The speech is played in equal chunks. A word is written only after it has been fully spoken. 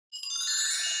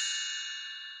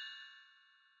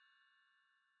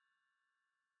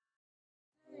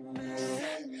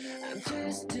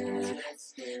I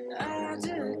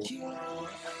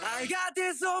got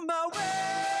this on my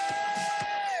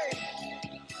way.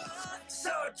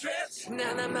 So drift.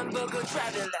 나나만 보고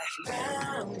driving like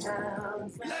round,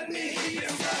 round. Let me hear you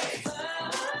say.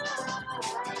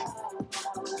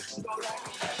 Go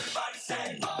like everybody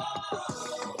say.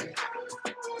 Oh.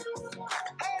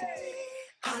 Hey.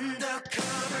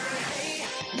 Undercover. Hey.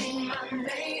 Need my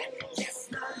name. Yes,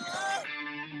 no.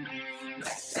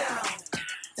 Back down.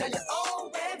 Tell you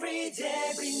all every day,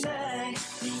 every night.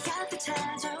 We got the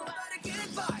time.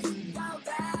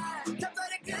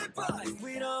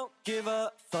 We don't give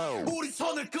a fuck. 우리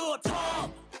손을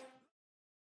그어줘.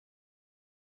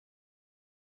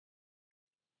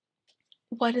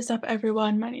 What is up,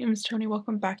 everyone? My name is Tony.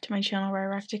 Welcome back to my channel where I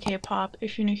react to K-pop.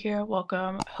 If you're new here,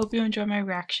 welcome. Hope you enjoy my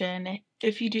reaction.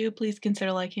 If you do, please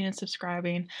consider liking and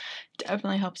subscribing.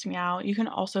 Definitely helps me out. You can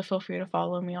also feel free to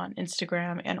follow me on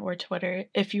Instagram and or Twitter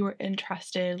if you are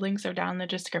interested. Links are down in the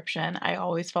description. I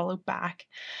always follow back.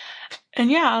 And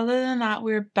yeah, other than that,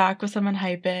 we're back with some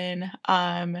ENHYPEN.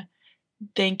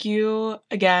 Thank you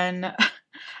again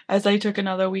as I took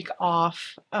another week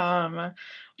off,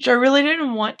 which I really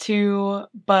didn't want to,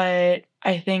 but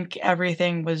I think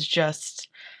everything was just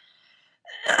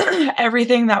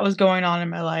everything that was going on in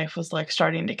my life was like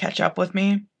starting to catch up with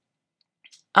me.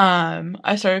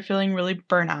 I started feeling really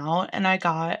burnt out and I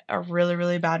got a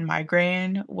really bad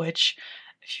migraine, which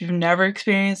if you've never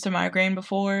experienced a migraine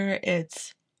before,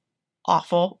 it's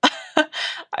awful.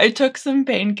 I took some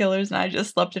painkillers and I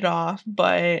just slept it off,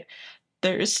 but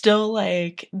there's still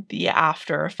like the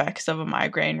after effects of a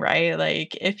migraine, right?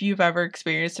 Like if you've ever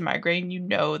experienced a migraine, you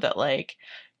know that like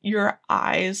your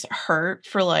eyes hurt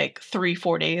for like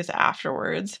 3-4 days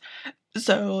afterwards.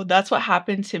 So that's what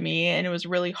happened to me, and it was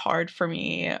really hard for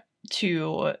me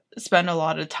to spend a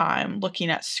lot of time looking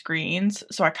at screens.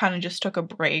 So I kind of just took a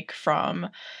break from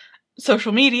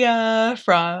social media,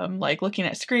 from like looking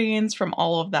at screens, from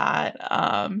all of that,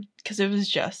 because it was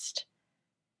just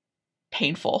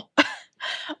painful.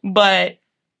 But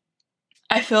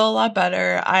I feel a lot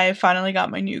better. I finally got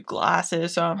my new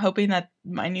glasses, so I'm hoping that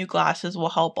my new glasses will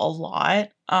help a lot.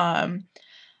 I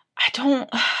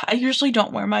usually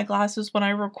don't wear my glasses when I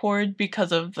record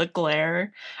because of the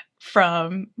glare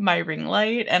from my ring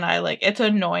light, and it's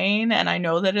annoying, and I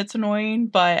know that it's annoying,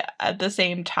 but at the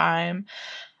same time,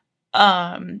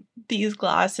 these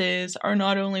glasses are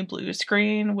not only blue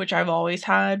screen, which I've always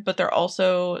had, but they're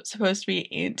also supposed to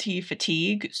be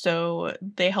anti-fatigue, so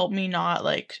they help me not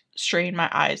like strain my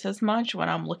eyes as much when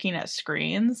I'm looking at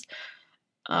screens.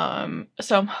 So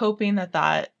I'm hoping that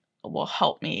that will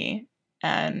help me,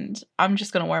 and I'm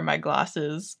just gonna wear my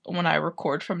glasses when I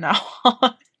record from now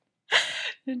on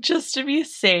just to be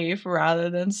safe rather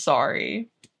than sorry.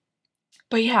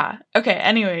 But yeah, okay,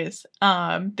 anyways,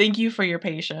 thank you for your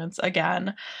patience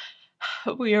again.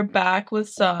 We are back with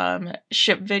some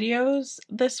ship videos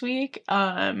this week.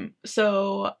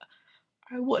 So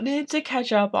I wanted to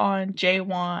catch up on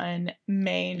Jaywon,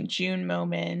 May and June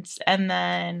moments, and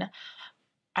then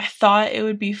I thought it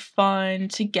would be fun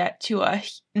to get to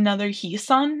another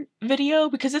Heeseung video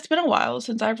because it's been a while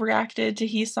since I've reacted to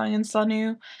Heeseung and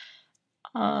Sunoo.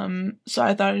 So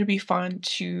I thought it'd be fun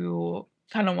to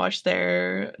kind of watch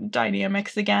their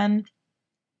dynamics again.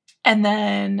 And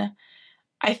then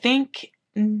I think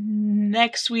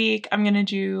next week I'm gonna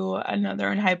do another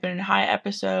ENHYPEN High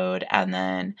episode, and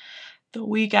then the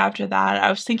week after that I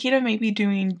was thinking of maybe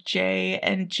doing Jay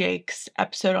and Jake's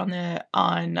episode on the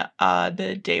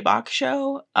Daebak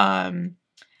show.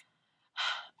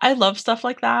 I love stuff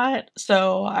like that,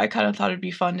 so I kind of thought it'd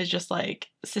be fun to just like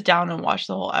sit down and watch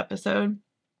the whole episode.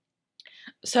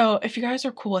 So if you guys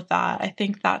are cool with that, I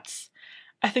think that's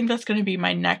gonna be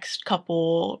my next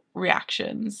couple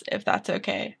reactions, if that's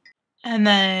okay. And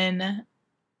then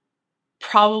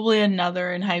probably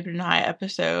another ENHYPEN High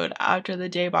episode after the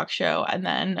Daebak show, and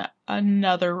then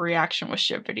another reaction with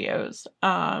ship videos.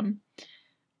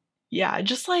 Yeah,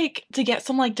 just like to get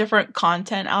some like different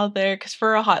content out there, because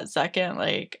for a hot second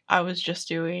like I was just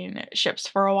doing ships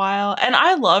for a while, and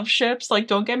I love ships, like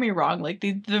don't get me wrong, like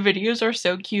the videos are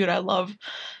so cute. I love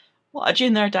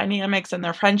watching their dynamics and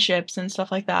their friendships and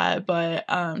stuff like that, but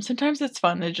sometimes it's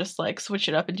fun to just like switch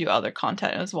it up and do other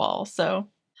content as well. So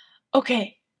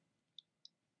okay,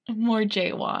 more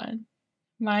Jaywon,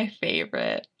 my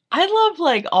favorite. I love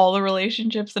like all the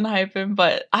relationships in ENHYPEN,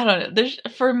 but I don't know,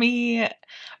 for me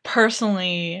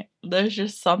personally, there's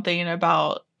just something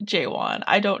about Jaywon.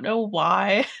 I don't know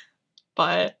why,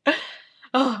 but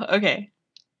oh, okay.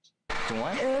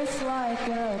 It's like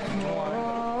a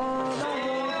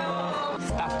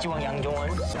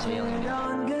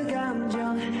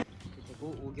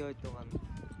 5개월 동안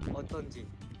어떤지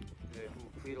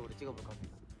브이로그를 찍어볼까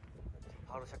합니다.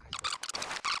 바로 시작하시죠.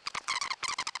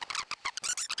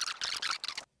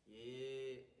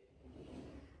 예.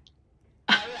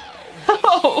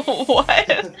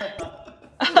 What?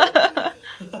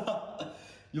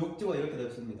 욕조가 이렇게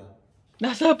넓습니다.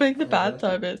 That's how big the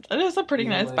bathtub is. That is a pretty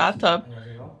nice bathtub.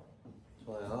 안녕하세요.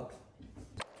 좋아요.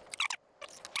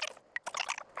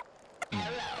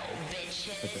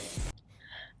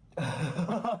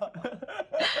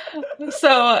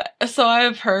 So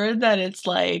I've heard that it's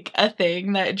like a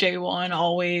thing that Jaywon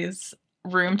always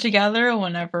room together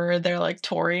whenever they're like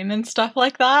touring and stuff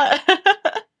like that.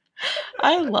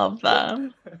 I love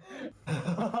them.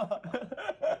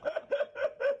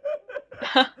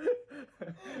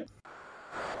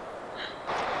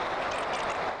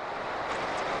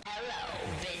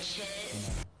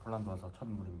 폴란드 와서 첫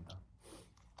물입니다.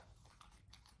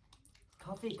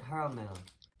 커피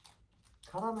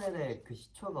카라멜의 그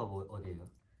시초가 뭐 어디예요?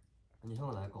 아니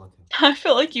형은 알 것 같아요. I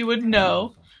feel like you would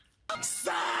know.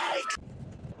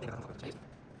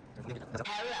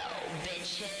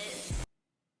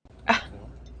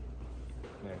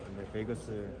 네, 근데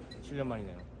베이거스 7년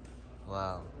만이네요.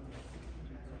 와우.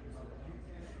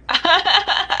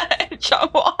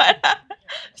 Jaywon.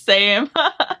 Same.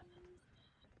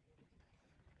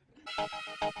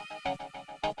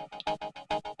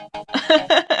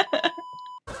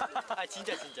 아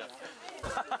진짜.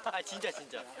 아 진짜.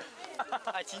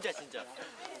 아 진짜.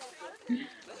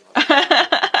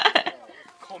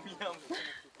 거미야.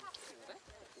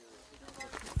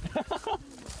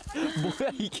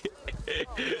 뭐야 이게?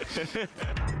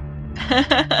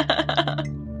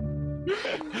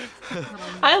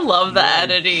 I love the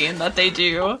editing that they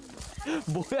do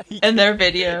뭐야 이게? in their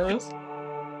videos.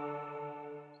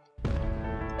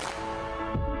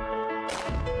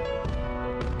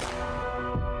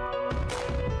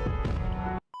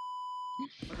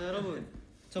 여러분,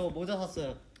 저 모자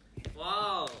샀어요.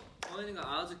 와우, 어머니가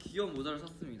아주 귀여운 모자를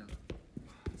샀습니다.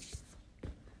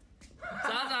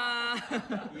 짜잔!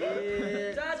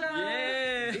 예. 짜잔!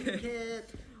 예! 빅캣.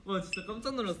 와 진짜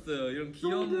깜짝 놀랐어요. 이런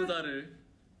귀여운 모자를.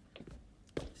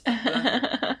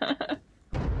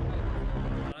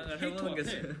 자랑을 해보는 게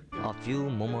지금. A few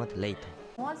moments later.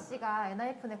 동원 씨가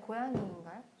엔하이픈의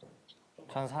고양이인가요?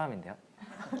 전 사람인데요.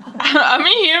 I'm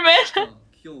a human.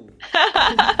 귀여워.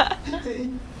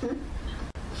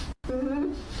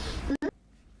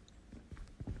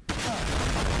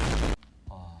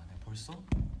 아, 네 벌써?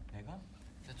 내가?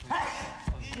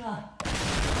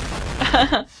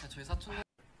 저희 사촌.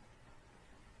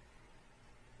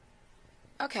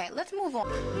 Okay, let's move on.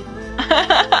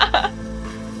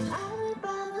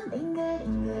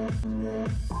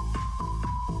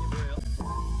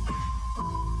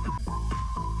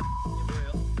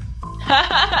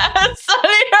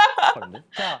 Sunoo.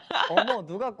 자, 어머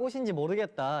누가 꽃인지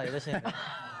모르겠다 여자신.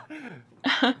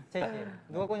 제이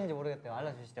누가 꽃인지 모르겠대요.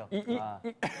 알려주시죠.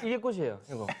 이게 꽃이에요.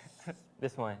 이거.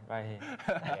 This one right here.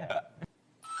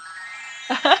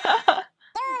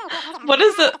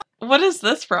 What is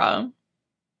this from?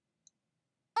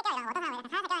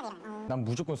 난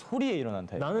무조건 소리에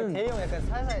일어난다. 나는 제이 형 약간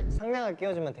살살 상냥하게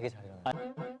끼워주면 되게 잘 일어나.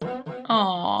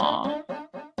 Aww.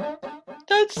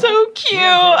 That's so cute.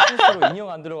 실수로 인형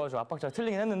안 들어가지고 압박자가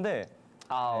틀리긴 했는데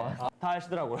다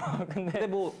하시더라고요. 근데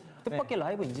뭐 뜻밖의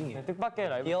라이브 인증이에요. 뜻밖의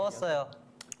라이브. 귀여웠어요.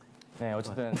 네,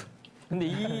 어쨌든 근데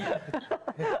이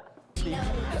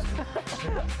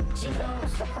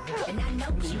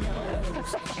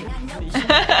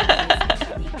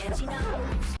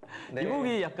네. 이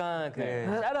곡이 약간 그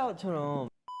샤라웃처럼.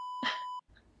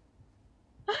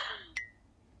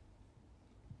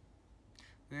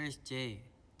 Where's Jay?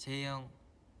 제이 형.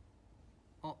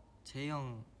 제이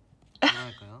형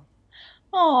뭐랄까요?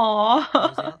 Aww.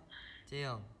 여보세요? 제이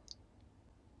형.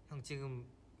 형 지금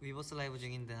위버스 라이브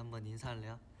중인데 한번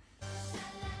인사할래요?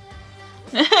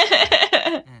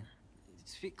 네.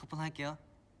 스피커폰 할게요.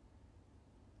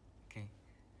 오케이.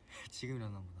 지금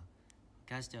일어나 보다.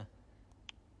 오케이 하시죠.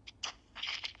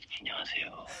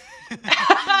 안녕하세요.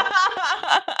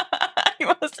 He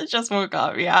must have just woke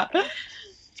up, yeah.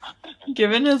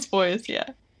 Given his voice,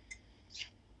 yeah.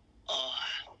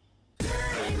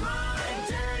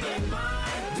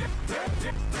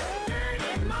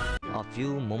 A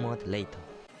few moments later.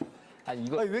 아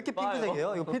이거 왜 이렇게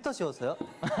핑크색이에요? 이거 필터 씌웠어요?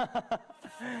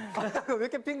 왜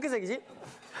이렇게 핑크색이지?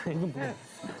 이건 뭐야?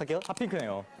 갈게요.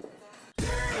 핫핑크네요.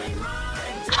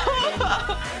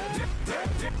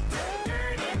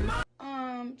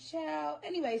 Ciao.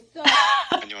 Anyway, so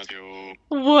안녕하세요.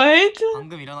 What?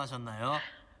 방금 일어나셨나요?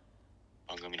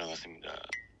 방금 일어났습니다.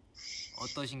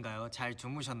 어떠신가요? 잘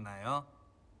주무셨나요?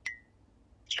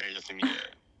 잘 잤습니다.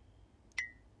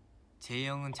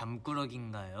 재영은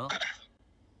잠꾸러기인가요?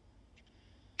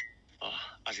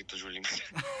 아직도 졸립니다.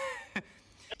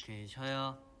 오케이,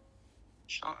 쉬어요.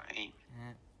 샤이.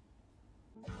 네.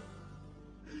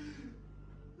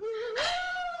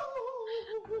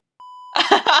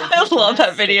 I love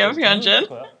that video of Hyunjin.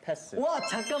 패스. 와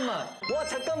잠깐만 이거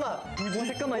잠깐만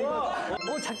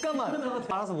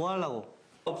알아서 뭐 하려고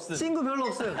없음 친구 별로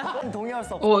없음 동의할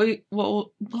수 없어 What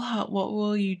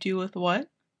will you do with what?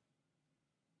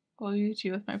 What will you do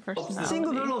with my personality?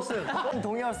 친구 별로 없음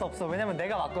동의할 수 없어 왜냐면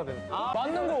내가 맞거든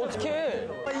맞는 걸 어떻게 해?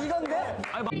 이건데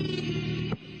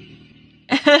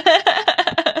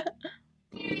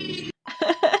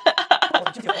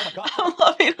I'm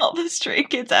loving all the Stray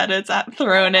Kids edits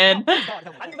thrown in.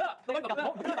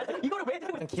 이거를 왜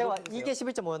이게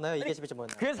 11.5였나요? 이게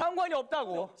 11.5였나요? 그게 상관이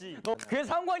없다고. 그게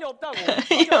상관이 없다고.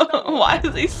 Why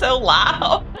is he so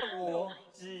loud?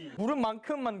 물은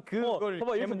만큼만 그걸.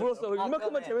 봐봐 여기서 물었어.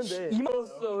 이만큼만 재면 돼.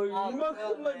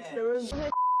 이만큼만 재면 돼.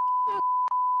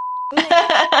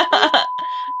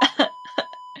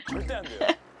 절대 안 돼요.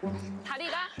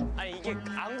 다리가? 아니 이게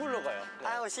안 굴러가요.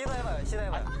 아유 시도해봐요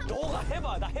너가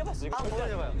해봐. 나 해봤어. 이거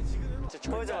보여줘봐요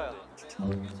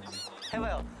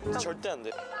해봐요 절대 안 돼.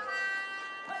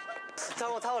 자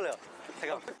한번 타올래요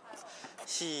잠깐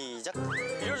시작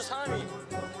밀어줘 사람이.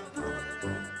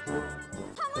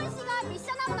 성훈 씨가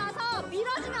미션하고 나서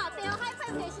밀어주면 어때요?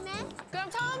 하이파이브 대신에? 그럼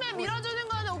처음에 밀어주는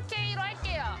거는 오케이로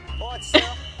할게요. 와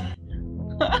진짜요?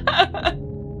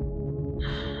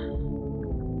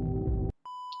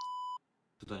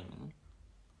 부다이면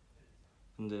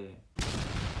근데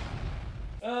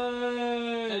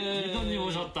리더님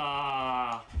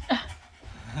오셨다.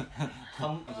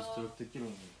 저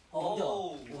듣기로는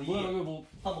뭐야 이거 뭐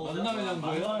만남의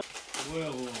장소야? 뭐야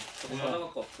이거?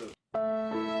 찾아갖고 왔어요.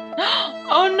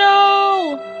 Oh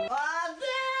no!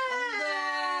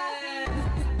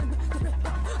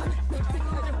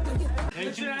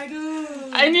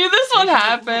 I knew this would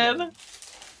happen.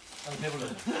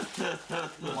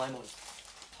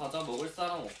 과자 먹을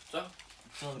사람 없죠?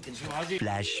 지금 아직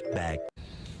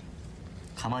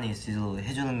가만히 있어도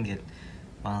해주는 게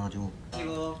많아가지고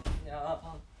이거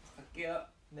갈게요.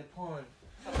 내 폰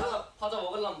과자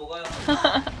먹으려면 먹어요.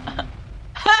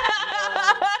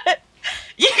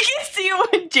 You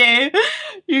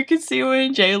can see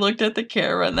when Jay looked at the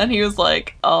camera and then he was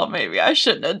like, oh, maybe I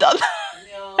shouldn't have done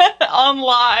that on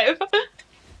live.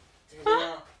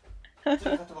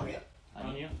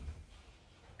 아니요.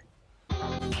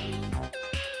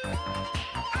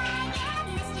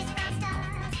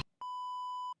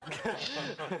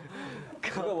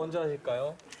 누가 먼저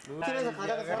하실까요? 팀에서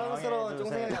가장 사랑스러운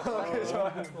동생을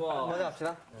좋아. 먼저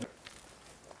갑시다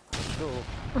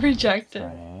Rejected.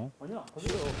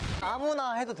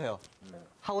 아무나 해도 돼요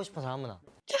하고 싶어서 아무나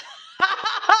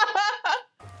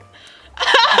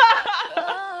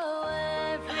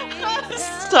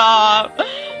Stop.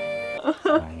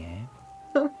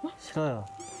 싫어요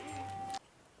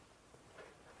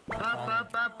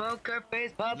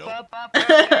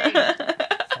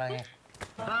사랑해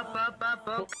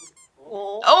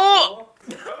Oh!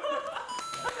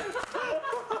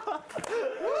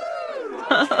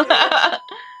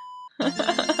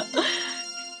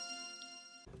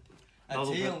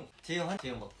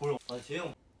 재영한테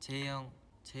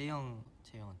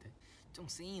좀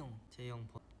세요. 재영이요?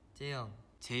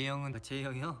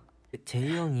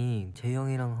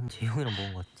 재영이랑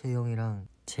먹은 것 같아. 재영이랑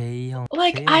재형.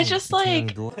 Like, I just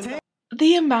like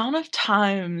the amount of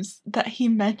times that he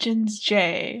mentions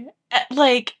Jay,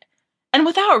 like, and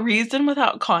without reason,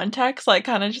 without context, like,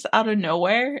 kind of just out of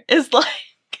nowhere, is like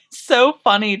so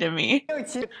funny to me.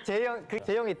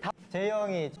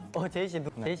 재영이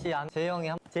제이씨 안 재영이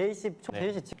제이씨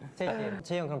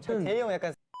재영 그럼 재영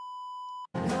약간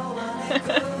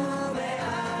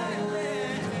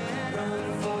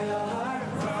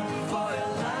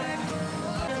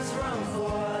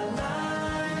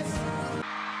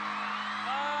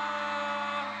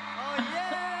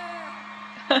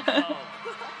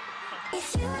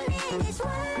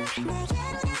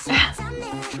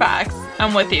Facts.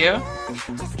 I'm with you.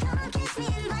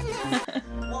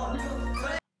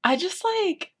 I just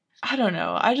like, I don't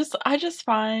know. I just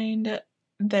find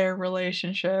their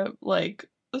relationship like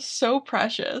so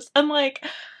precious. And like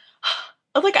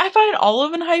I find all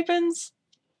of ENHYPEN's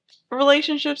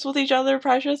relationships with each other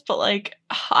precious, but like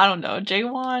I don't know,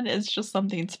 Jaywon is just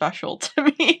something special to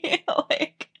me.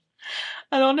 Like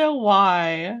I don't know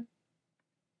why.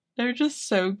 They're just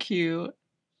so cute.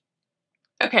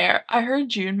 Okay, I heard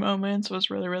June Moments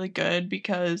was really, really good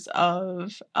because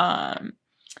of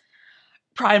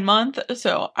Pride Month,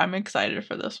 so I'm excited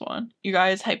for this one. You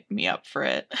guys hyped me up for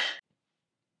it.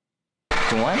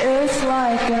 It's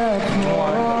like a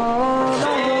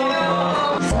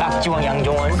딱지왕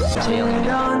양종원.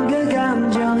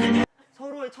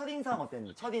 서로의 첫인상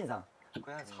어땠니? 첫인상.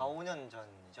 거의 한 4, 5년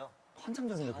전이죠. 한참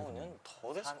전인데 5년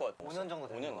더 됐을 것 같아. 5년 정도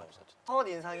된 것 같아요. 됐어. 첫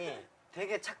인상이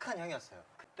되게 착한 형이었어요.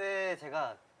 그때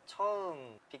제가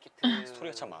처음 빅히트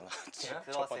스토리가 참 많아.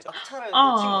 들어왔을 때 막차를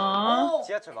아. 놓친 거예요.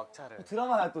 지하철 막차를.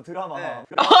 드라마야 또 드라마. 네.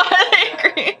 I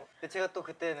agree. 근데 제가 또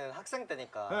그때는 학생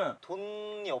때니까 네.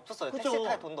 돈이 없었어요. 그쵸. 택시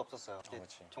탈 돈도 없었어요.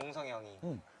 그치. 종성이 형이,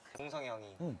 응. 종성이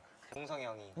형이, 응. 종성이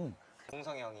형이, 응.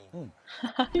 종성이 형이. 응.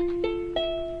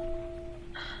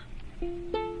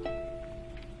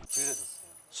 빌려줬어요.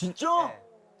 진짜? 네.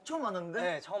 처음 만났는데?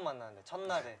 네, 처음 만났는데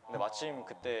첫날에. 근데 마침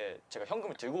그때 제가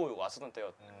현금을 들고 왔었던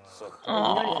때였어.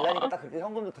 인연이 되려니까 딱 그렇게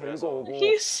현금도 들고 오고.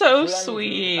 He's so 고양이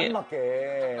sweet. 딱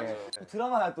맞게.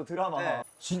 드라마야 또 드라마. 네.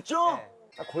 진짜? 네.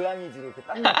 딱 고양이지로 이렇게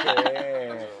딱 맞게.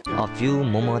 A few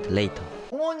moments later.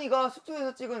 어머니가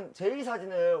숙소에서 찍은 제이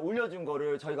사진을 올려준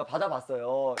거를 저희가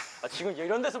받아봤어요. 아 지금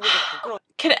이런 데서 보니까 부끄러워.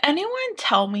 Can anyone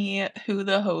tell me who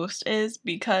the host is?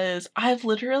 Because I've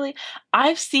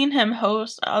seen him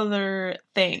host other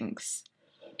things.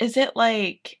 Is it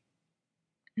like,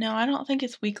 no, I don't think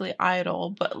it's Weekly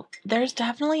Idol, but there's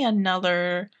definitely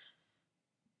another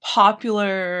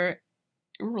popular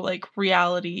like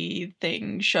reality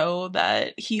thing show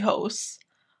that he hosts.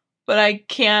 But I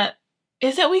can't,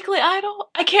 is it Weekly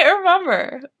Idol? I can't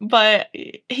remember. But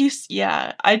he's,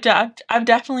 yeah, I've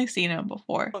definitely seen him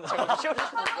before.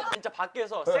 진짜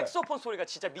밖에서 색소폰 소리가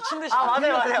진짜 미친 듯이 아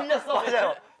맞아요. 들렸어.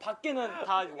 맞아요. 밖에는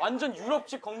다 완전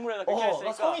유럽식 건물에다 그렇게 나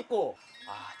했으니까 성 있고.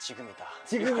 아 지금이다.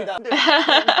 지금이다. 근데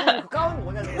그 가운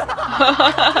뭐냐 지금?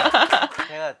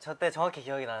 제가 저때 정확히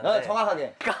기억이 나는데. 나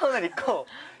정확하게. 가운을 입고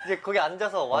이제 거기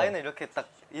앉아서 와인을 이렇게 딱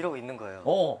이러고 있는 거예요.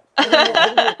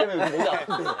 거북목 때문에 여기 목이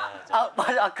아픈데. 아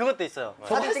맞아, 아 그것도 있어요.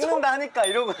 사진 찍는다 하니까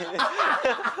이러고 있는.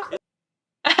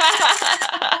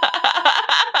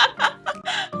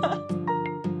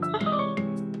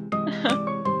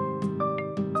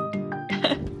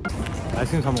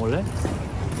 아이스크림 사 먹을래?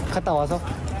 갔다 와서?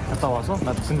 갔다 와서?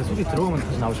 나 근데 솔직히 들어오면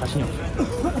다시 나올 자신이 없어.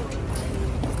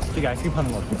 저기 아이스크림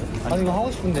파는 거 같은데. 아니 이거 하고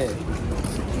싶은데.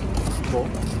 뭐?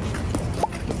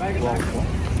 뭐 하고 싶어?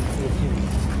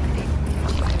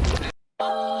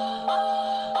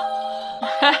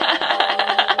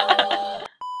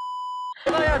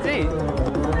 해야지.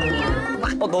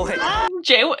 너 해.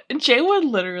 Jay would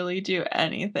literally do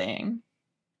anything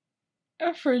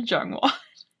for Jungwon.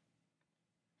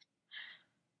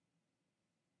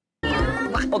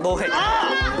 너 해. 너 해.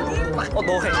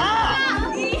 너 해.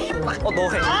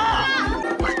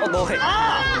 너 해.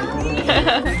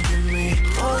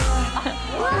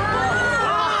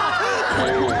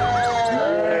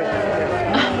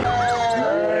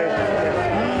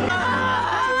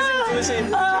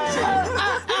 조심.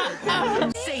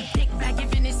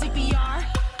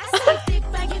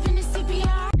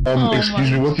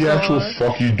 Excuse me, what the actual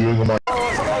fuck are you doing on my...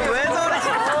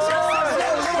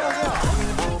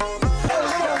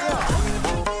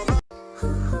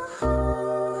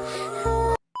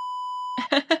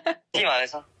 팀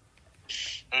안에서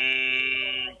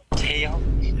제이 형.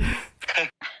 A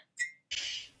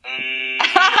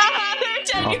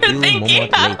few moments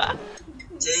later.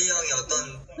 제이 형이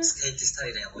어떤 스테이트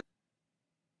스타일이냐고.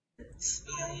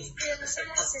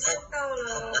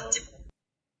 맛집.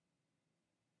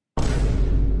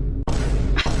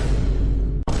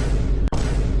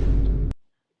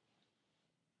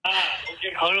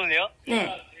 결혼이요?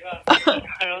 네.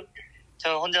 결혼?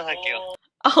 저 혼자 살게요.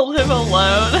 I'll live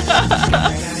alone.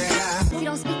 If you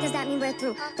don't speak, does that mean we're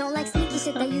through? Don't like sneaky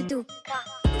shit that you do.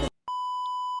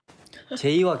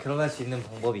 제이와 결혼할 수 있는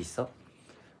방법이 있어?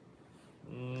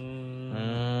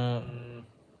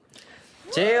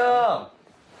 제이 형!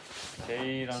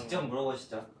 제이랑 직접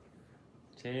물어보시죠.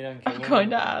 제이랑 I'm going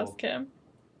to ask him.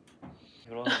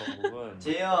 결혼 방법은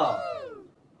제이 형!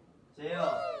 제이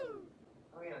형!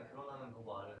 형이랑 결혼하는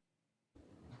방법 알아요?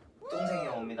 동생이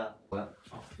형 옵니다. 뭐야?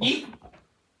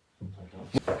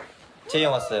 제이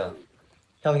형 왔어요.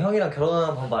 형이랑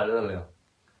결혼하는 방법 알려달래요.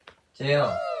 제이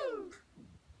형!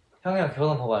 형이랑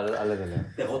결혼하는 방법 알려달래요.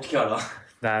 내가 어떻게 알아?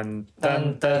 딴따란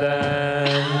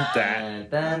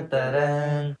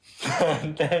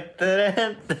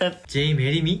제이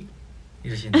메리미?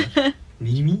 이러시는데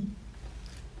미미?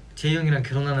 제이 형이랑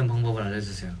결혼하는 방법을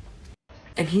알려주세요.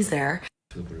 And he's there.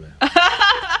 저도 몰라요.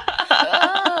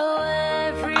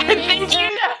 I think you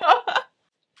know.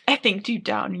 I think deep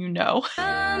down you know.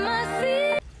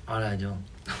 알아야죠.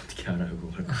 어떻게 알아요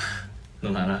그걸?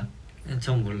 넌 알아?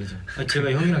 전 모르죠.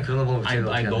 제가 형이랑 결혼한 방법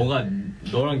제가 아니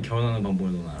너랑 결혼하는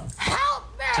방법을 넌 알아?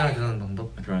 저랑 결혼하는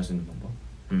방법? 결혼할 수 있는 방법?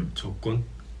 조건?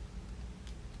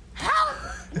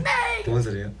 뭔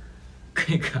소리예요?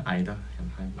 그러니까 아니다.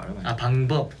 그냥 말해봐. 아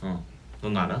방법?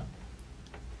 넌 알아?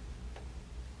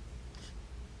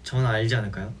 저는 알지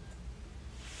않을까요?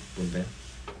 뭔데?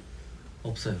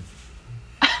 없어요.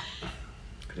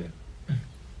 그래요.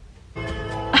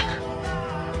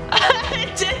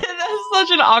 That's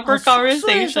such an awkward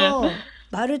conversation.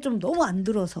 말을 좀 너무 안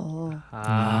들어서.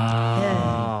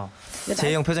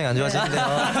 제이 형 표정이 안 좋아지는데요.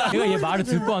 내가 얘 말을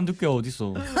듣고 안 듣게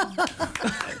어딨어.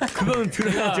 그거는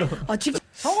들어야죠. 지금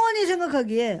성원이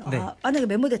생각하기에 네. 만약에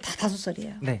멤버들 다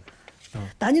 5살이에요. 네.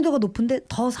 난이도가 높은데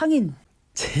더 상인.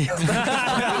 제이 형.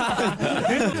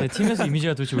 제 팀에서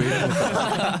이미지가 도대체 왜 이런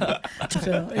걸까?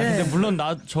 근데 물론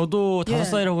저도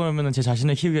 5살이라고 하면은 제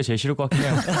자신을 키우기가 제일 싫을 것 같긴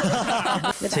해요.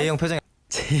 제이 형 표정.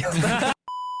 제이 형.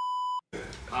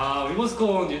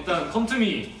 위버스콘 일단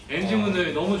컴투미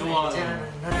엔지문을 너무 좋아하는.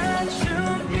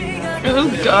 It was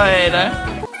good.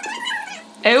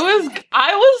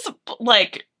 I was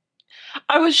like,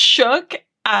 I was shook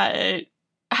at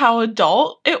how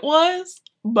adult it was,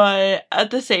 but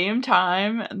at the same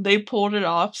time, they pulled it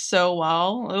off so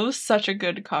well. It was such a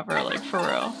good cover, like for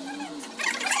real.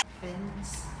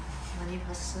 많이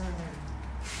봤어.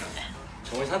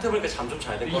 정훈이 상태 보니까 잠 좀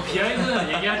잘 될 것 같아. 이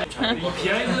비하인드는 얘기하지. 이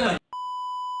비하인드는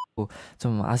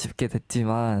좀 아쉽게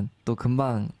됐지만 또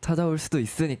금방 찾아올 수도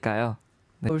있으니까요.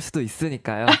 네. 올 수도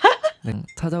있으니까요. 네.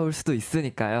 찾아올 수도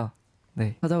있으니까요.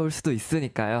 네. 찾아올 수도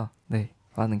있으니까요. 네.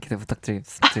 많은 기대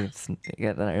부탁드리겠습니다.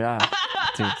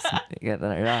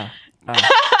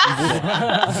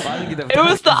 It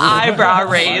was the eyebrow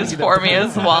raise for me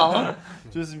as well.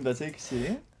 좋습니다, 제이크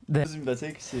씨. 네. 좋습니다,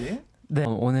 제이크 씨. 네.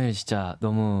 오늘 진짜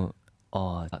너무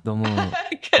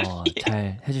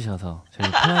잘 해주셔서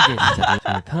저희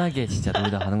편하게 진짜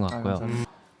놀다 가는 것 같고요.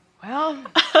 Wow.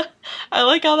 I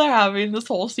like how they're having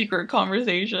this whole secret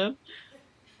conversation.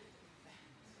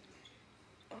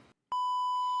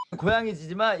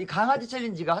 고양이지만 이 강아지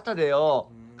챌린지가 핫하대요.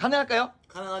 가능할까요?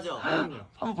 가능하죠.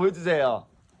 한번 보여주세요.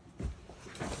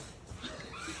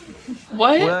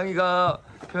 What? 고양이가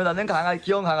표현하는 강아지,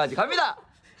 귀여운 강아지 갑니다.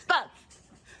 스타트.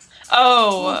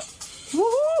 Oh.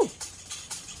 우후.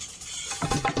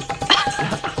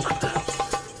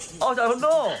 잘한다.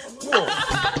 우와.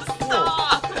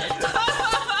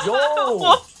 요.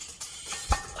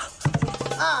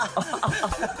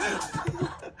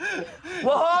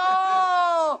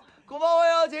 와.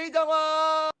 고마워요,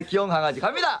 제이장화. 귀여운 강아지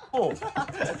갑니다.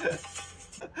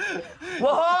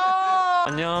 와.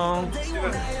 안녕.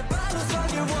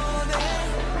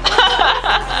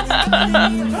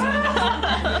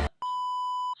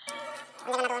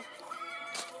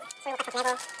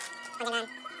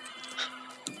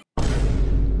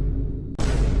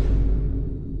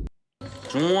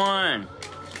 중원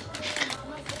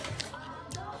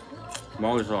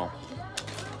뭐 있어?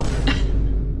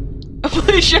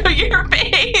 Please show your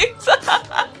face.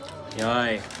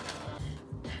 야이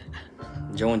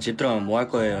정원 집 들어가면 뭐 할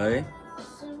거예요?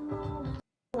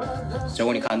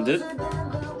 정원이 간 듯?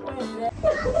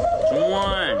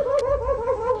 중원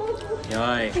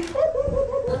야이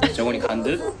정원이 간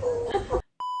듯?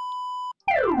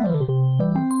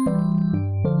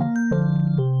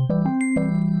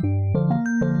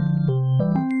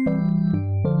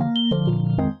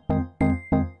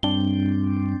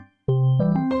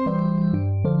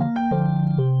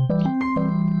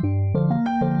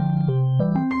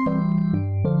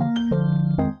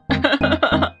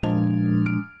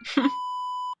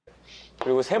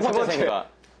 그리고 세 번째 생각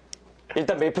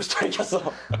일단 메이플 스토리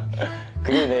켰어.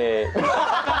 그게 내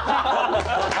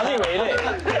반응이 왜 이래?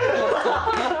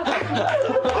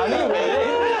 반응이 왜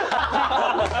이래?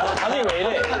 반응이 왜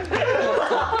이래?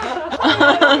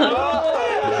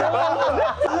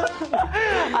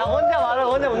 혼자 말을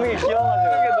혼자 웃는 게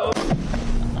귀여워가지고.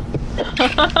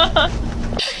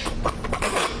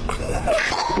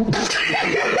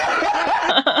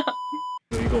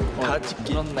 다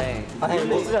찍기. 그렇네. 아니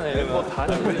못 쓰잖아요. 이거 다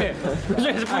왜?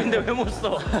 표정에서 보이는데 왜 못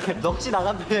써? 넋이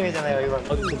나간 표정이잖아요, 이건.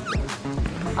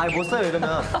 아니 못 써요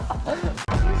이러면.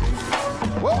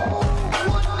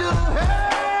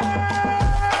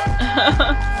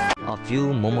 A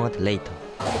few moments later.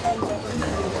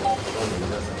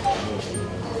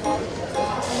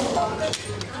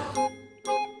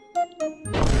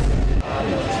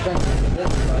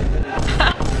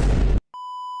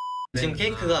 지금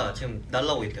케이크가 지금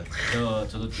날라오고 있대요.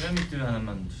 저도 티라미수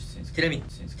하나만 줄 수 있어요?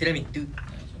 티라미수.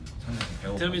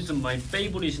 티라미수 마이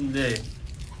페이보릿인데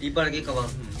이빨에 낄까봐.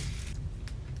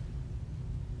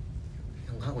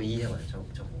 하고 이해해봐요. 저거.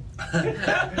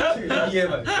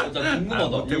 이해해봐요. 나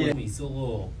궁금하다. 이해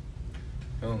있어고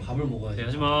형 밥을 먹어야지.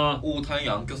 하지마. 오 다행히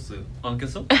안 꼈어요. 안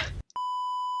꼈어?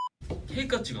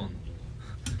 케이크 같지가 않아.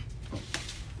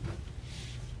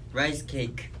 라이스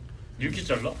케이크. 이렇게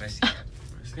잘라?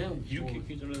 그냥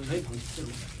이렇게 잘라. 저희 방식대로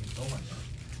너무 많이.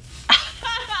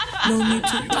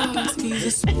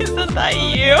 Isn't that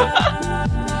you?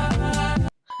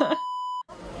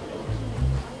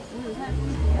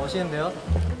 멋있는데요?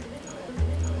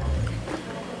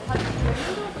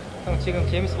 형 지금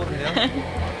제임스 본드인데요?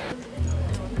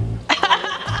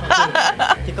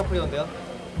 디카프리오인데요?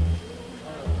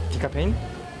 디카페인?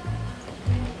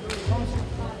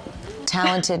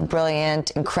 Talented,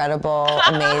 brilliant, incredible,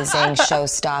 amazing,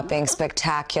 show-stopping,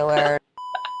 spectacular.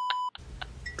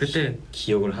 그때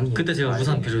기억을 한 그때 제가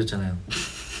우산 빌려줬잖아요.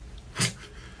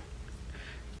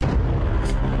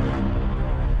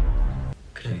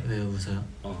 그래 왜 웃어요?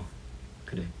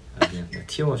 그래 그냥 내가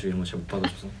튀어가지고 이런 거 잘 못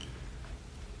받아줘서.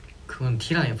 그건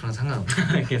T랑 F랑 상관없어.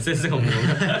 그냥 센스가 없는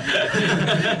건가?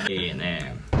 예,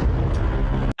 네.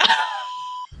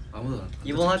 아무도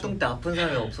이번 활동 때 아픈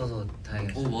사람이 없어서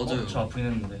다행이었어요. 맞아요. 저 아프긴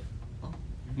했는데.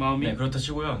 마음이? 네, 그렇다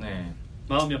치고요. 네.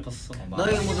 마음이 아팠어.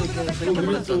 나의 모두 이렇게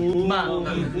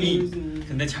마음이.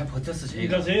 근데 잘 버텼어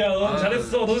제이가. 그러니까 제이야 넌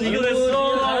잘했어. 넌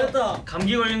이겨냈어. 잘했다.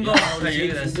 감기 걸린 거 우리가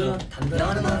이겨냈어.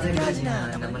 너는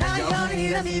언제까지나 나만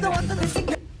영원이라 믿어왔던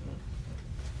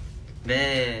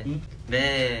네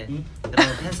여러분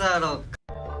팬싸러.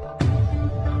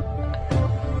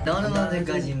 너는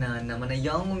언제까지나 나만의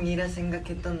영웅이라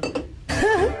생각했던.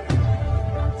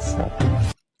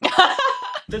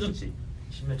 떼줬지?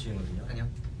 10몇 주이거든요. 아니요.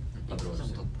 들어와서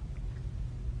묻었다.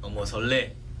 어머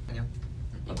설레. 아니요.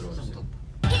 들어와서 묻었다.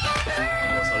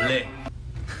 어머 설레.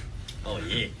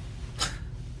 예.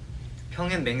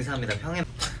 평행 맹세합니다. 평행.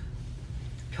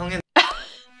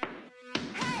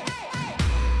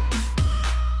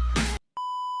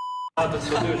 나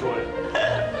저도 좋아해.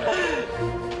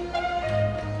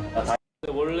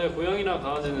 원래 고양이랑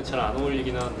강아지는 잘 안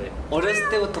어울리긴 하는데. 어렸을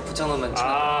때부터 붙여놓으면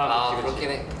그렇긴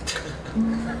해.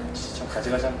 참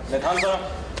가지가지. 네 다음 사람.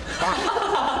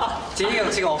 제이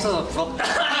형 지금 없어서 부럽다.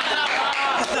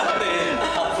 네.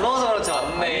 부러워서 그렇지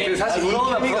맞네. 그 사실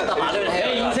부러우면 부럽다 말을 해요.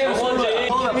 내 인생 후원지.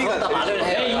 부러우면 부럽다 말을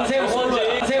해요. 내 인생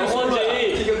후원지.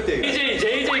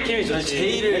 JJ 캠이 좋지.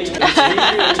 제이를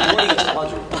주머니가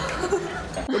잡아줘.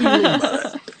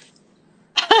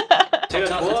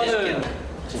 제가 좋아하는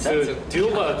그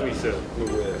듀오가 좀 있어요.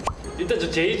 누구예요? 일단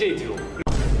저 JJ 듀오.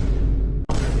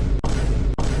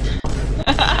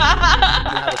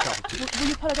 Will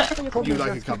you put it up on your Would you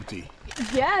like a cup of tea?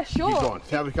 Yeah, You sure. go on,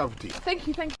 have a cup of tea. Thank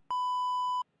you, thank you.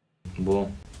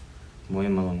 뭐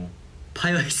임마가 뭐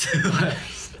파이어 있어요.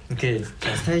 오케이.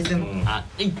 자 스타일승.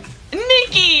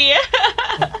 Nikki!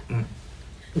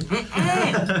 이거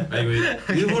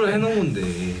일부러 해놓은 건데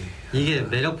이게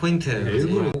매력 포인트예요.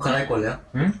 일부러 갈아입고 할래요?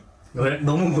 응? 왜?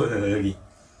 너무 보여요 여기.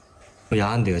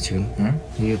 야한데요 지금? 응?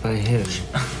 이게 빨리 해요.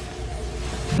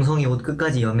 동성이 옷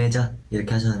끝까지 여매자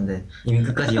이렇게 하셨는데 이미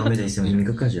끝까지 여매져 있으면 이미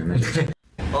끝까지 여매져.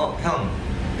 형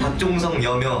박종성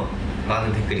여며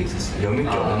라는 댓글이 있었어요. 여밀 게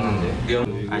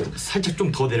없는데. 살짝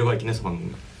좀 더 내려가 있긴 해서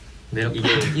방금. 매력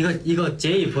이거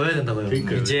제이 보여야 된다고요.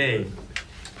 그러니까 제이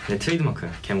내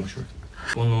트레이드마크야 개목줄.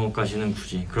 번호까지는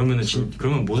굳이 그러면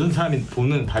모든 사람이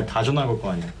보는 다 전화 걸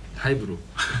거 아니야. 하이브로.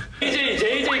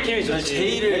 JJ 캠이 좋지.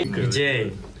 제이를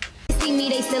이제. See me,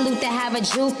 they salute to have a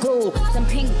juku. Some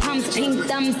pink pumps, pink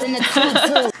thumbs, and a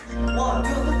tutu. 1,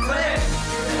 2, 3.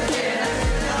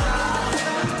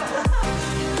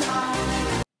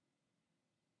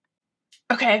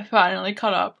 Okay, finally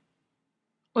caught up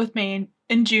with me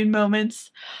in June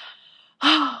moments.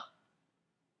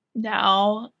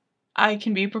 Now I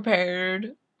can be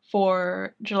prepared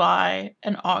for July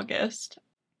and August.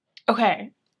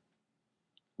 Okay,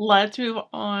 let's move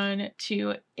on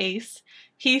to Ace.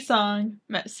 Heeseung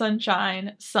met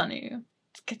Sunshine Sunoo.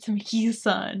 Let's get some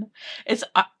Heeseung.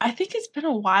 I think it's been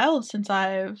a while since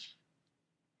I've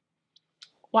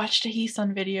watched a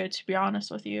Heeseung video, to be honest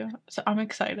with you. So I'm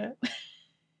excited.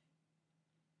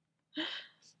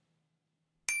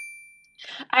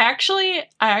 I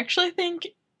actually think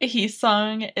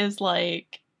Heeseung is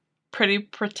like pretty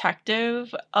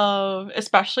protective of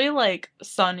especially like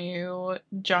Sunoo,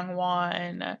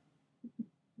 Jungwon,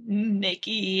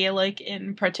 Nikki, like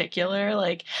in particular.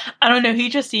 Like I don't know, he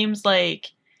just seems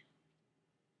like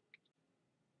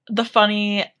the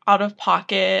funny out of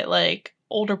pocket like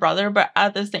older brother, but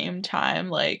at the same time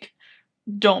like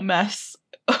don't mess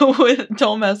with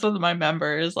my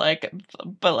members, like,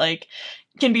 but like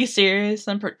can be serious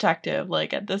and protective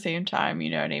like at the same time, you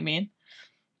know what I mean?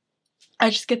 I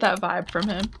just get that vibe from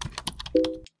him.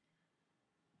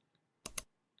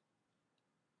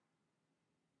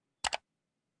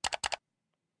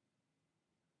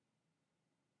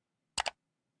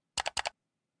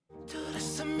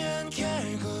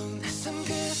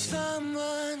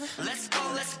 Let's go,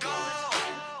 let's go.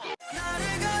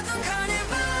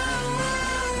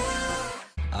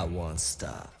 I won't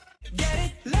stop. Get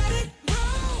it, let it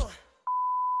roll.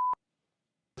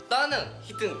 나는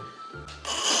히든.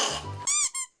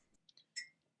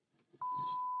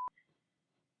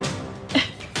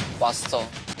 왔어.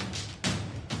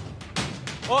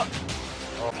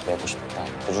 되고 싶다.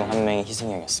 그중 한 명이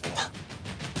희승이 형이었습니다.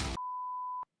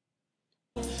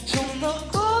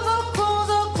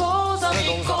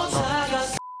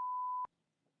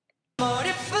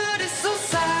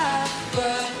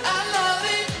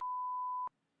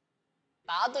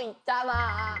 나도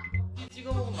있잖아.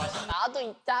 찍어 먹으면 맛있는. 나도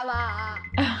있잖아.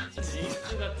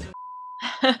 믹스 같은.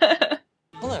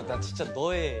 선우야, 나 진짜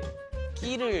너의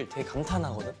끼를 되게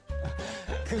감탄하거든?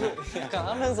 그거 약간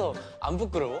하면서 안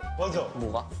부끄러워? 맞아.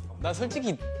 뭐가? 나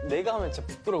솔직히 내가 하면 진짜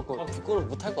부끄럽고 부끄러워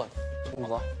못할 것 같아.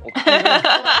 뭐가?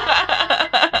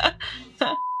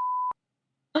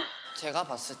 제가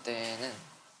봤을 때는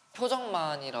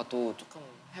표정만이라도 조금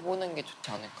해보는 게 좋지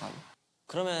않을까요?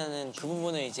 그러면은 그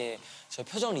부분을 이제 저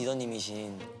표정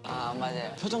리더님이신 아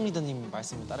맞아요. 표정 리더님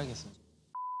말씀을 따르겠습니다.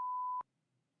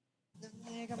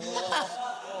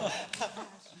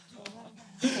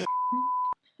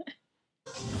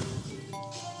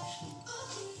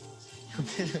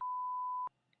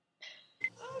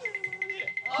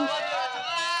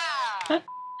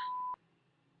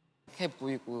 해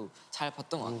보이고 잘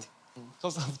봤던 것 같아요.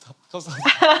 감사합니다. 감사합니다.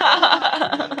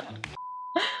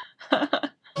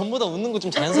 전보다 웃는 거 좀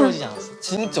자연스러워지지 않았어?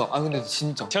 진짜. 아 근데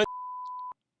진짜.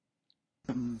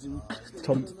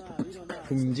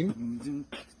 분징?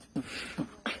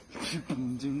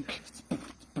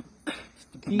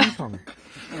 이상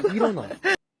일어나.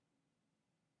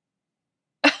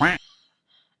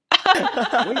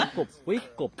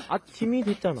 웨이크업. 아침이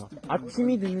됐잖아.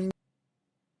 아침이 되는.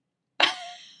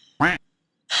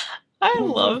 I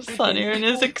love Sunoo and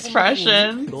his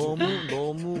expression.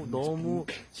 너무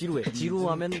지루해.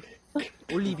 지루하면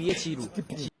올리비의 지루.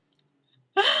 굉장히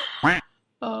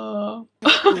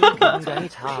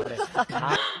잘해.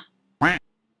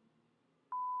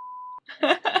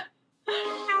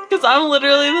 Because I'm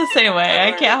literally the same way.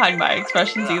 I can't hide my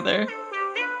expressions either.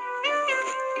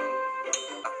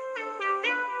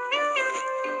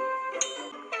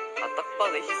 딱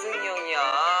봐도 희승이 형이야.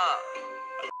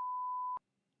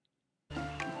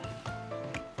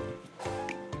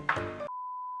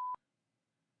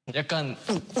 약간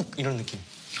이런 느낌.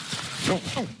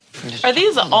 Are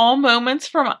these all moments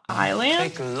from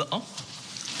Island?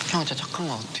 형 진짜 착한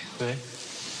거 같아. 왜?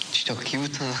 진짜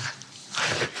기부터.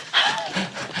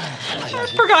 I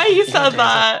forgot he said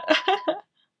that.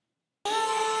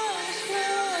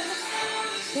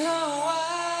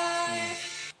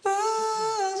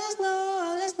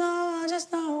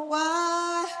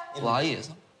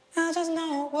 Y에서?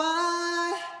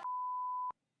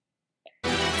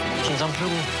 긴장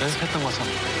풀고 연습했던 것처럼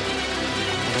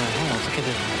우리는 형 어떻게든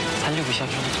살리고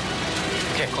시작해보자.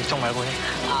 오케이, 걱정 말고 해.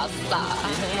 아싸.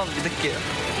 형만 믿을게요.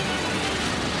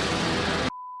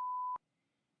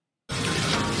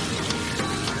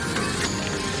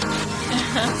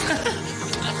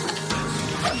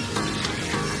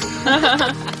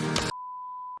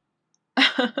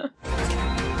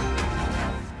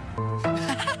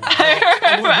 I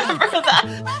remember that.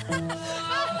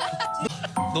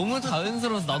 너무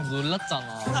자연스러워서 나도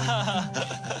놀랐잖아.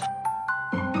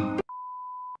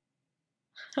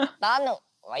 나는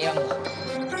막 이런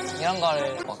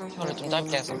거를 막 혀를 좀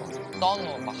짧게 해서 막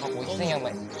떠누 막 하고 희승이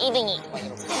형만 2등이 막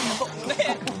이러고.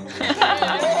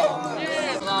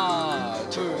 하나,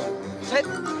 둘, 셋.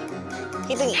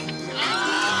 2등이.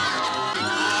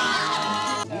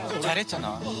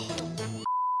 잘했잖아.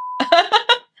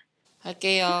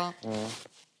 할게요.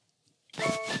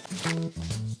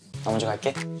 나 먼저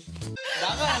갈게.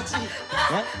 나가야지. 어?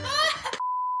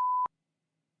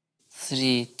 3,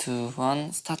 2,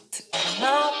 1 스타트. 딱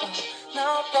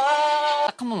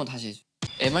한 번만 다시 해줘.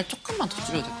 MR 조금만 더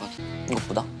줄여도 될 것 같아.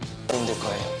 이것보다? 힘들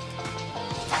거예요.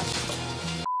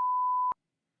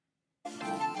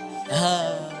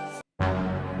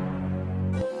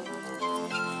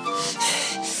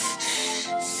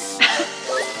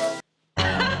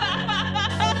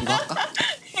 이거 할까?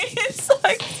 He's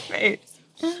like space.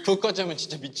 그것까지 하면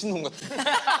진짜 미친놈 같아.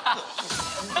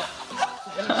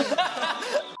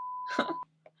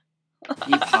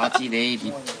 이 바지 네일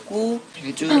입고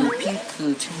제주도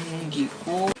핑크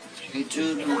챙기고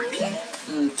제주도 핑크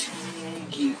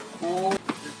튀기고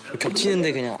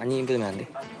겹치는데 그냥 안 입으면 안 돼.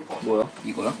 뭐야?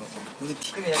 이거야? 근데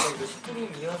튀김에 약간 이거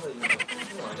스프링 이어서 이거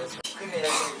튀김에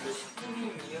약간 이거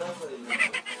스프링 이어서 이거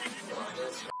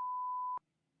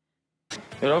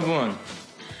여러분,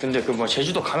 근데 그 뭐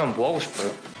제주도 가면 뭐 하고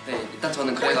싶어요? 네, 일단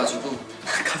저는 그래가지고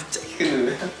갑자기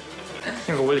그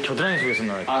그러니까 원래 겨드랑이 속에서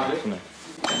나와요. 아, 그래?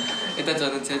 일단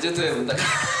저는 제주도에 온다가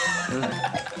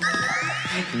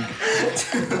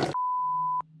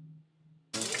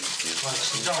와,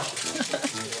 진짜 맛있어.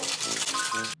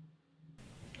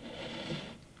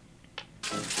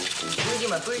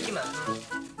 쫄기만.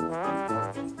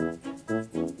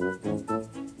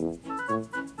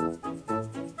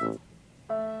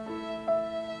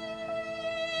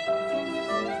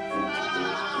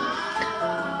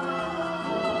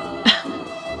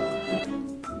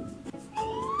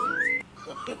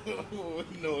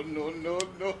 No.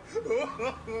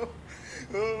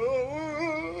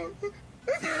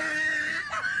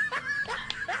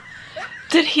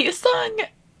 Did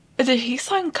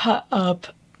Heeseung cut up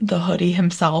the hoodie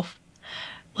himself?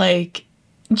 Like,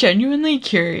 genuinely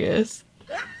curious.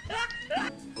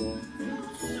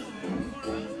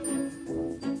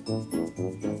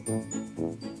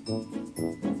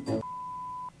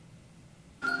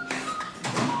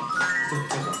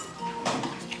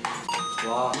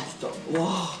 와, 진짜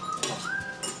와.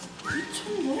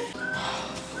 미쳤네.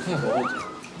 그냥 먹어도 돼.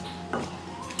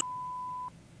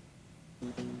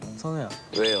 선우야,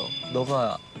 왜요?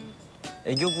 너가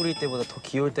애교 부릴 때보다 더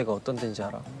귀여울 때가 어떤 때인지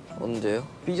알아? 언제요?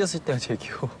 삐졌을 때가 제일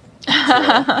귀여워.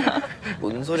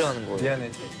 뭔 소리 하는 거예요?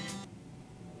 미안해.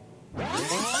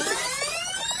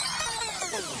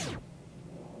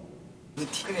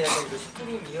 튀김에 약간 이거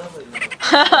스프링 이어서 이거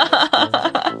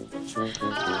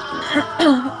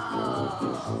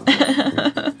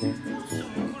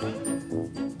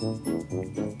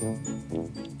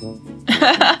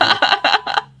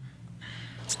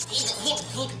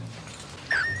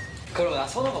그럼 나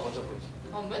선우가 먼저 보여줘.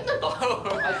 아 맨날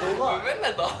나를 아 너가 왜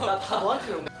맨날 나 다 너한테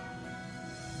그런 거.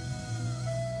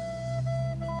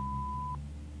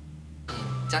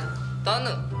 짝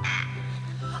떠는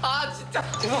아 진짜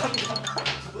죄송합니다.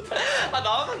 아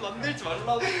나만 만들지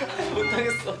말라고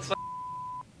못하겠어.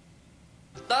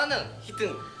 떠는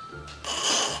히든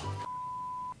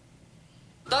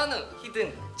떠는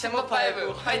히든 챔버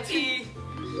파이브 화이팅.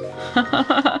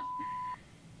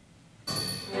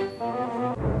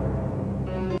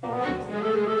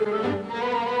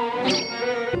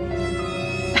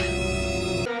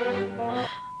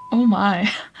 Oh my.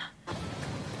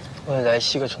 오늘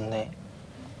날씨가 좋네.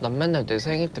 난 맨날 내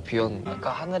생일 때 비 왔는데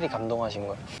아까 하늘이 감동하신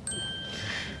거야.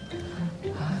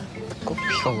 꼭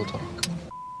비가 오더라.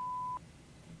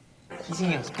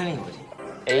 희승이 형 스펠링이 뭐지?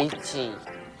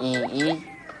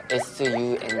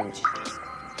 Heeseung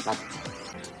맞지?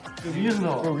 위에서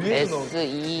나와.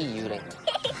 SEU래.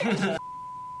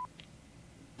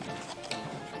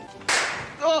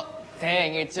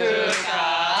 생일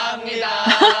축하합니다.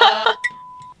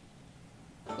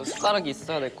 숟가락이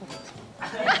있어야 될 것 같아.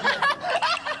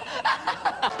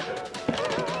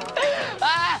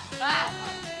 나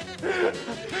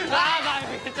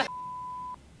진짜.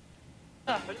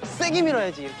 세게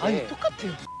밀어야지 이렇게. 아니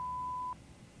똑같아요.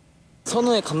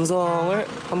 선우의 감성을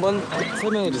한번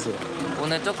설명해 주세요.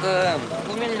 오늘 조금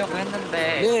꾸미려고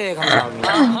했는데. 네,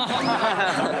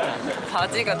 감사합니다.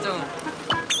 바지가 좀.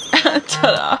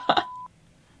 저라.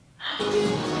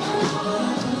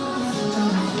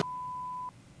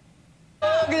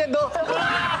 그냥 너.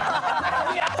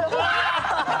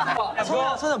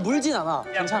 선우야 물진 않아.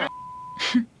 괜찮아.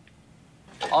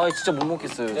 아 진짜 못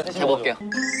먹겠어요. 잘 먹을게요.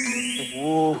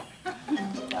 오.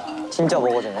 진짜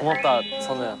먹어도 돼. 고맙다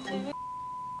선우야.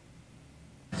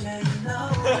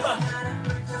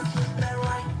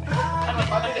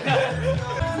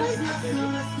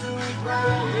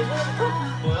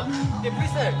 뭐야? 얘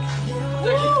프리스타일.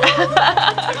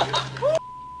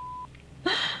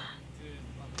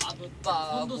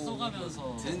 손도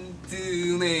써가면서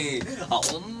든든해. 아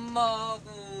엄마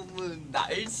곰은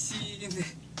날씬해.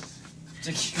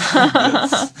 갑자기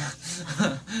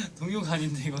동요가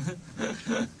아닌데 이거는.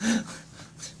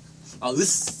 아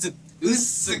으쓱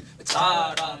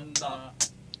잘한다.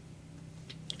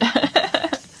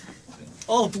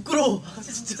 부끄러워.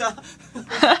 진짜.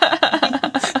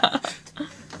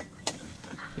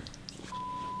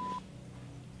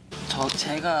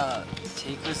 제가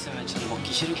제이크 쓰면 저는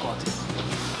먹기 싫을 것 같아요.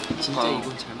 진짜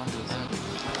이건 잘 만들었어요. 에?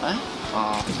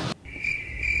 아.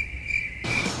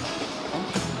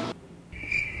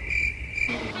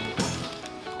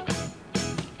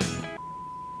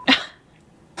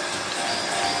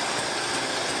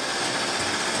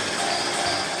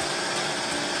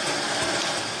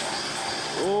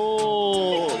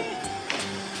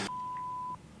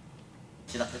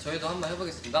 저희도 한번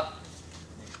해보겠습니다.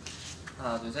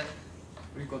 하나, 둘, 셋.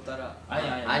 우리 거 따라.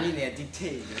 아니네,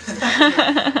 디테일.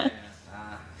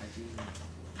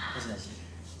 다시.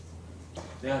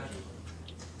 내가 할게.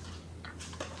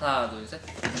 하나, 둘, 셋.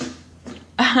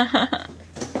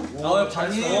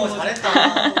 잘했다.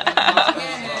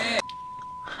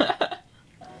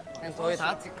 저희 다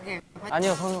같이 크게.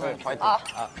 아니요, 선우가 화이팅.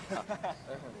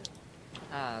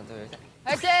 하나, 둘, 셋.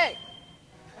 화이팅!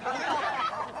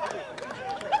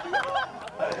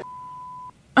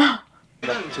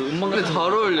 저 음악 잘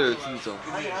어울려요, 진짜.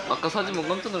 아까 사진 보고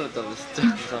깜짝 놀랐다고, 진짜.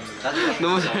 감사합니다.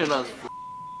 너무 잘 나왔어.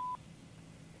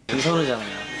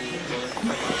 김선우잖아요.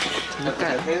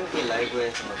 약간 태극기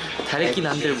라이브에서 잘했긴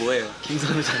한들 뭐예요?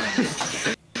 김선우잖아요.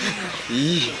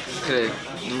 그래,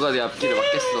 누가 내 앞길을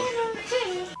막겠어.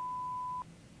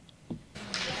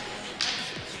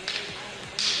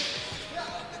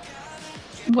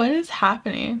 What is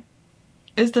happening?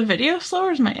 Is the video slow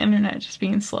or is my internet just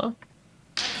being slow?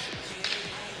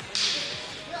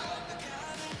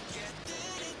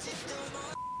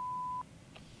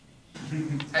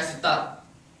 할 수 있다.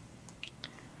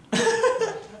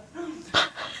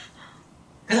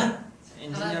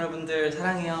 엔진 여러분들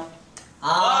사랑해요.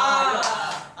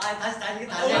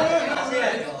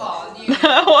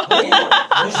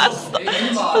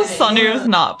 Sunoo is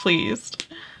not pleased.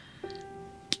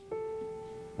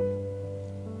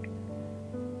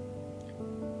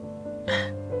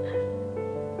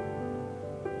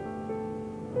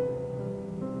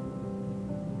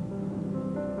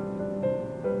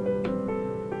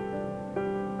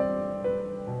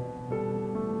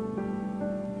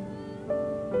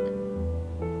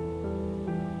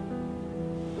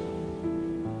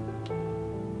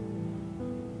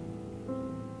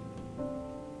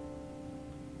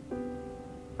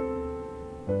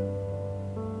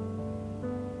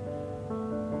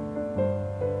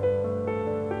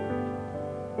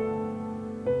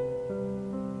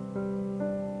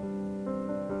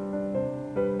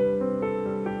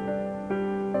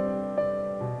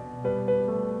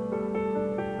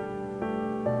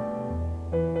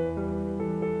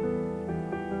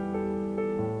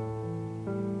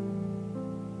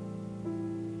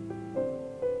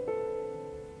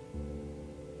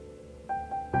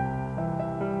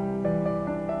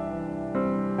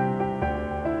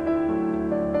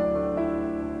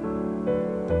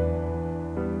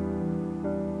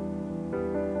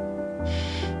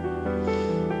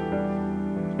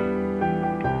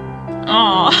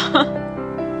 Aww.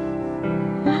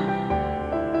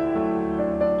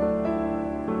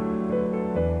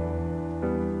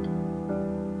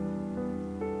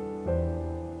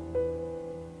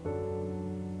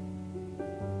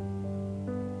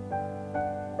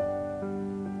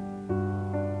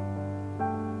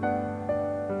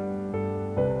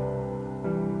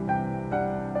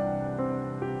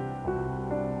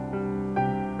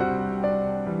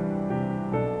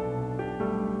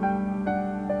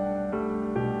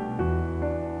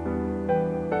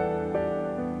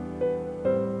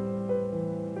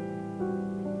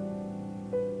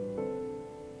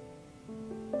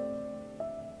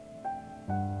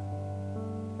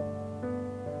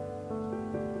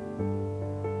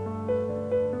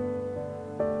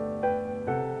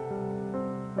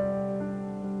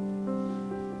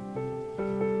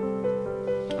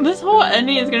 This whole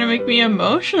ending is gonna make me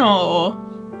emotional.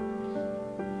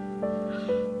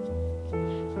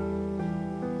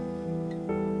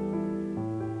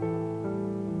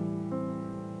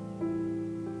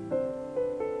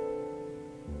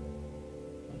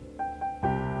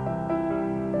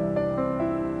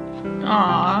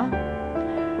 Aww.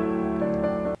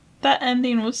 That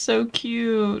ending was so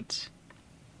cute.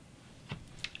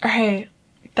 Alright,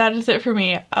 that is it for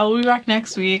me. I will be back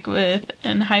next week with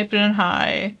ENHYPEN and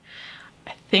High.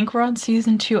 I think we're on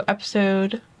season 2,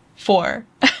 episode 4.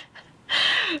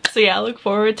 So yeah, I look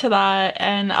forward to that.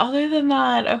 And other than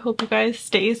that, I hope you guys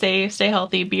stay safe, stay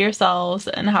healthy, be yourselves,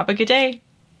 and have a good day.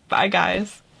 Bye,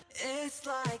 guys. It's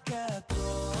like a